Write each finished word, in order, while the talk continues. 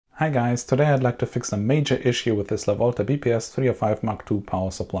Hi guys, today I'd like to fix a major issue with this Lavolta BPS305 MKII power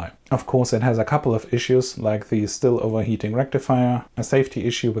supply. Of course it has a couple of issues like the still overheating rectifier, a safety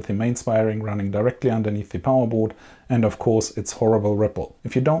issue with the mains wiring running directly underneath the power board, and of course its horrible ripple.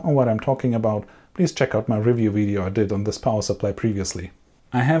 If you don't know what I'm talking about, please check out my review video I did on this power supply previously.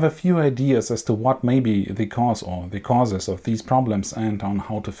 I have a few ideas as to what may be the cause or the causes of these problems and on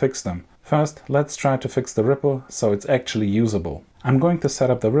how to fix them. First, let's try to fix the ripple so it's actually usable. I'm going to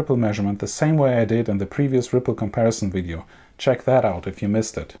set up the ripple measurement the same way I did in the previous ripple comparison video. Check that out if you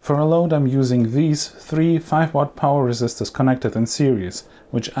missed it. For a load I'm using these three 5-watt power resistors connected in series,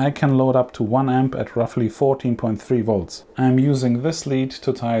 which I can load up to 1 amp at roughly 14.3 volts. I'm using this lead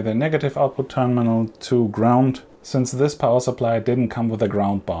to tie the negative output terminal to ground, since this power supply didn't come with a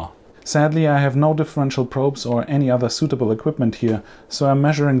ground bar. Sadly, I have no differential probes or any other suitable equipment here, so I'm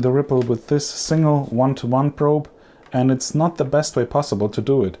measuring the ripple with this single 1-to-1 probe, and it's not the best way possible to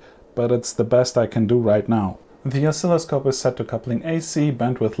do it, but it's the best I can do right now. The oscilloscope is set to coupling AC,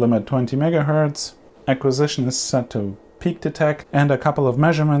 bandwidth limit 20 MHz, acquisition is set to peak detect, and a couple of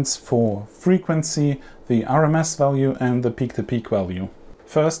measurements for frequency, the RMS value and the peak-to-peak value.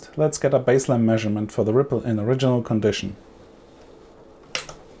 First, let's get a baseline measurement for the ripple in original condition.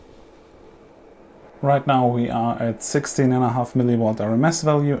 Right now we are at 16.5 mV RMS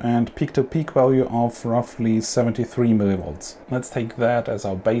value and peak-to-peak value of roughly 73 mV. Let's take that as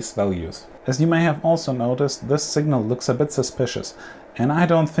our base values. As you may have also noticed, this signal looks a bit suspicious, and I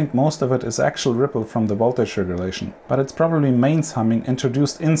don't think most of it is actual ripple from the voltage regulation, but it's probably mains humming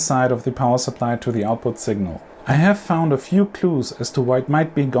introduced inside of the power supply to the output signal. I have found a few clues as to what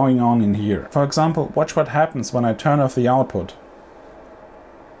might be going on in here. For example, watch what happens when I turn off the output.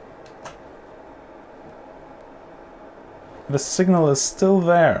 The signal is still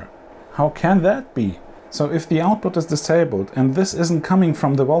there. How can that be? So if the output is disabled and this isn't coming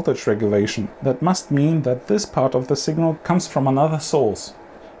from the voltage regulation, that must mean that this part of the signal comes from another source.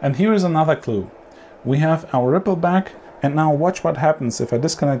 And here is another clue. We have our ripple back, and now watch what happens if I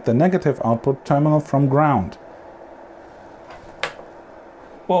disconnect the negative output terminal from ground.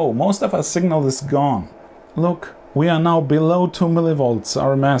 Whoa, most of our signal is gone. Look, we are now below 2 mV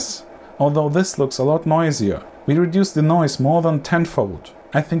RMS, although this looks a lot noisier. We reduced the noise more than tenfold.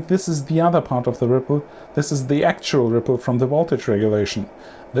 I think this is the other part of the ripple. This is the actual ripple from the voltage regulation.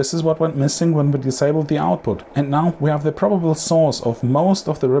 This is what went missing when we disabled the output. And now we have the probable source of most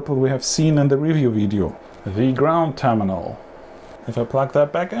of the ripple we have seen in the review video. The ground terminal. If I plug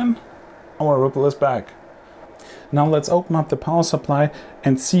that back in, our ripple is back. Now let's open up the power supply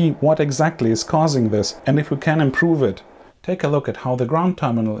and see what exactly is causing this and if we can improve it. Take a look at how the ground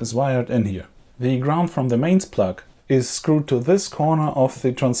terminal is wired in here. The ground from the mains plug is screwed to this corner of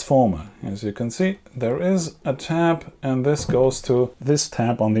the transformer. As you can see, there is a tab and this goes to this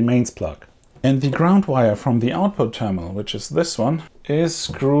tab on the mains plug. And the ground wire from the output terminal, which is this one, is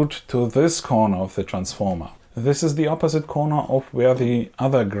screwed to this corner of the transformer. This is the opposite corner of where the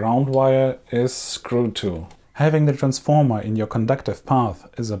other ground wire is screwed to. Having the transformer in your conductive path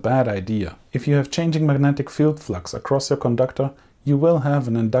is a bad idea. If you have changing magnetic field flux across your conductor, you will have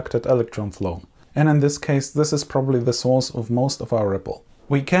an inducted electron flow. And in this case, this is probably the source of most of our ripple.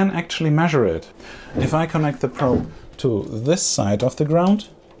 We can actually measure it. If I connect the probe to this side of the ground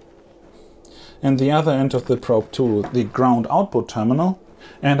and the other end of the probe to the ground output terminal,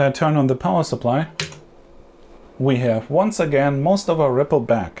 and I turn on the power supply, we have once again most of our ripple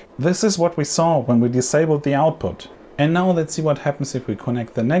back. This is what we saw when we disabled the output. And now let's see what happens if we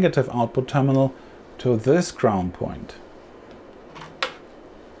connect the negative output terminal to this ground point.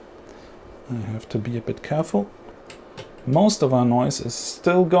 I have to be a bit careful. Most of our noise is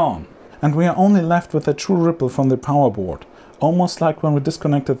still gone. And we are only left with a true ripple from the power board, almost like when we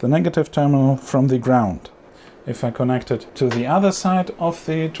disconnected the negative terminal from the ground. If I connect it to the other side of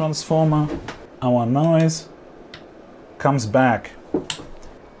the transformer, our noise comes back.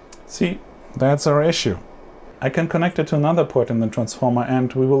 See, that's our issue. I can connect it to another port in the transformer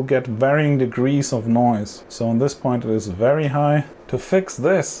and we will get varying degrees of noise. So on this point it is very high. To fix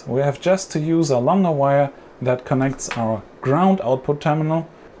this, we have just to use a longer wire that connects our ground output terminal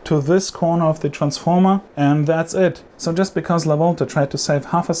to this corner of the transformer, and that's it. So just because Lavolta tried to save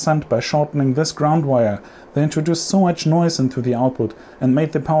half a cent by shortening this ground wire, they introduced so much noise into the output and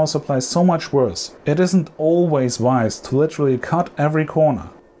made the power supply so much worse. It isn't always wise to literally cut every corner.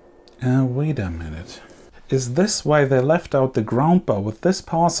 Wait a minute. Is this why they left out the ground bar with this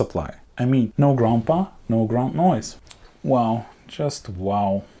power supply? I mean, no ground bar, no ground noise. Wow, just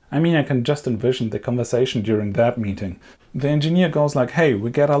wow. I mean, I can just envision the conversation during that meeting. The engineer goes like, hey,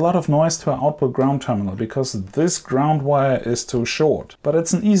 we get a lot of noise to our output ground terminal because this ground wire is too short. But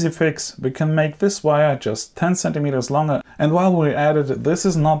it's an easy fix. We can make this wire just 10 centimeters longer. And while we're at it, this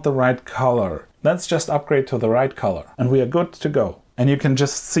is not the right color. Let's just upgrade to the right color. And we are good to go. And you can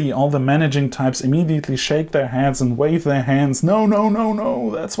just see all the managing types immediately shake their heads and wave their hands. No, no, no,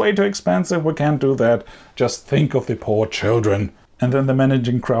 no, that's way too expensive. We can't do that. Just think of the poor children. And then the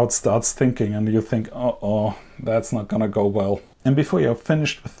managing crowd starts thinking and you think, uh-oh, that's not gonna go well. And before you're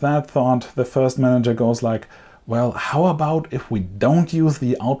finished with that thought, the first manager goes like, well, how about if we don't use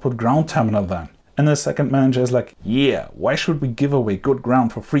the output ground terminal then? And the second manager is like, yeah, why should we give away good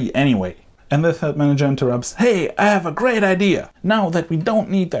ground for free anyway? And the third manager interrupts, hey, I have a great idea. Now that we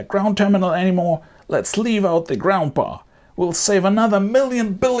don't need that ground terminal anymore, let's leave out the ground bar. We'll save another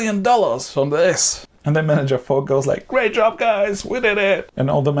 $1 billion from this. And then manager 4 goes like, great job guys, we did it! And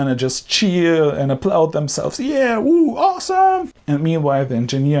all the managers cheer and applaud themselves, yeah, woo, awesome! And meanwhile the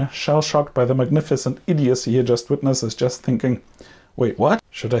engineer, shell-shocked by the magnificent idiocy he just witnessed, is just thinking, wait, what?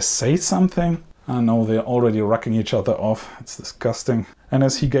 Should I say something? I know, they're already rocking each other off, it's disgusting. And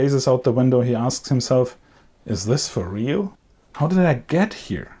as he gazes out the window he asks himself, is this for real? How did I get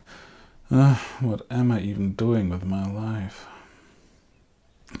here? What am I even doing with my life?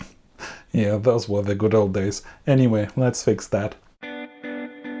 Yeah, those were the good old days. Anyway, let's fix that.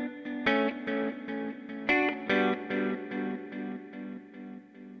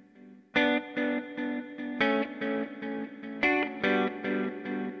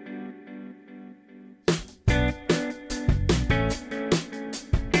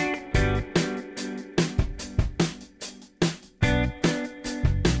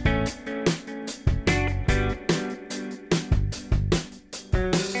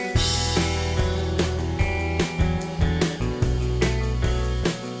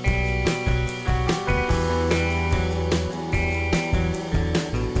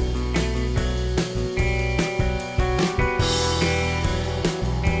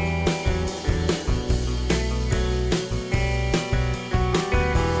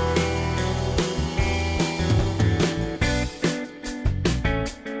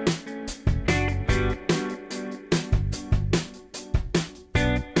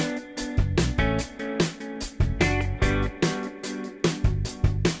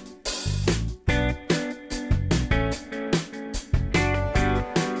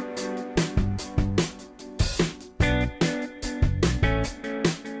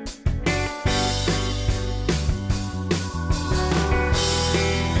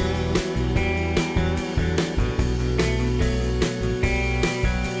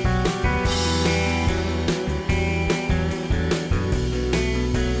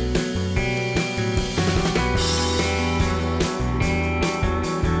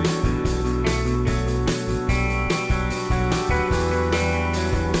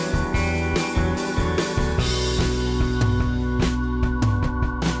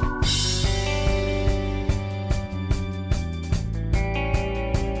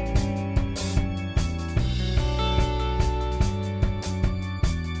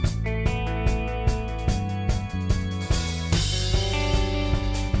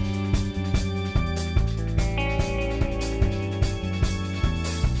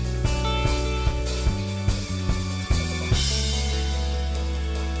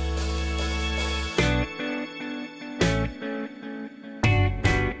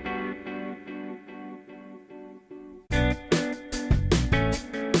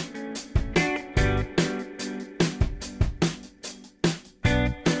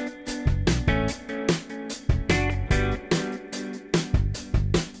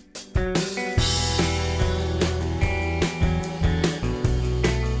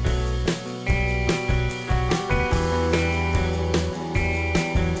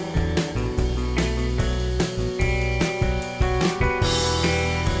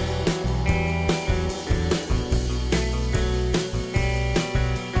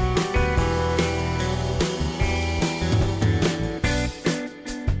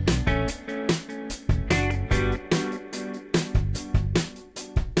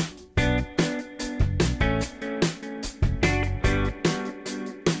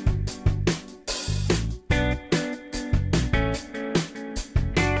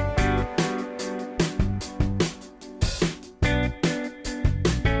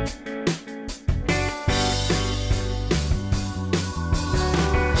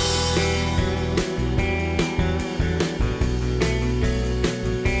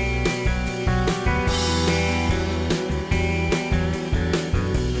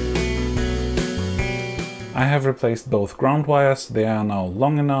 I have replaced both ground wires, they are now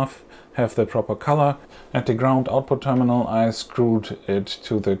long enough. have the proper color. At the ground output terminal, I screwed it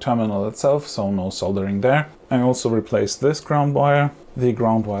to the terminal itself, so no soldering there. I also replaced this ground wire. The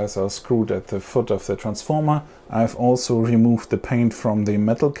ground wires are screwed at the foot of the transformer. I've also removed the paint from the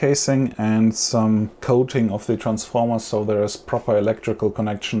metal casing and some coating of the transformer, so there is proper electrical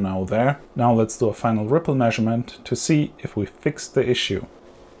connection now there. Now let's do a final ripple measurement to see if we fixed the issue.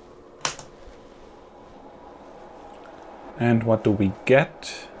 And what do we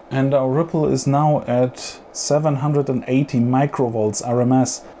get? And our ripple is now at 780 microvolts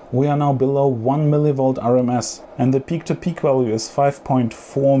RMS. We are now below 1 millivolt RMS, and the peak-to-peak value is 5.4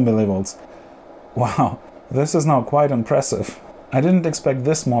 millivolts. Wow, this is now quite impressive. I didn't expect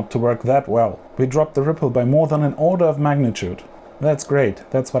this mod to work that well. We dropped the ripple by more than an order of magnitude. That's great,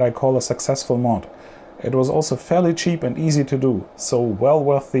 that's what I call a successful mod. It was also fairly cheap and easy to do, so well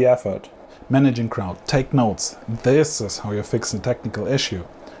worth the effort. Managing crowd, take notes. This is how you fix a technical issue.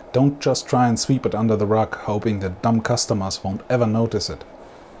 Don't just try and sweep it under the rug, hoping that dumb customers won't ever notice it.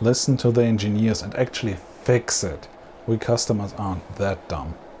 Listen to the engineers and actually fix it. We customers aren't that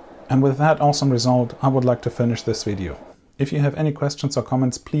dumb. And with that awesome result, I would like to finish this video. If you have any questions or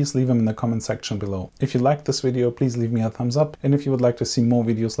comments, please leave them in the comment section below. If you liked this video, please leave me a thumbs up. And if you would like to see more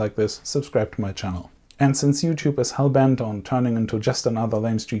videos like this, subscribe to my channel. And since YouTube is hell-bent on turning into just another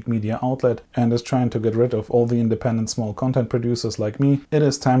lame street media outlet and is trying to get rid of all the independent small content producers like me, it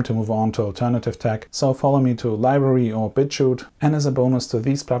is time to move on to alternative tech. So follow me to Library or BitChute, and as a bonus to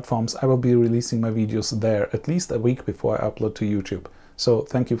these platforms, I will be releasing my videos there at least a week before I upload to YouTube. So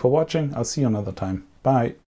thank you for watching, I'll see you another time. Bye!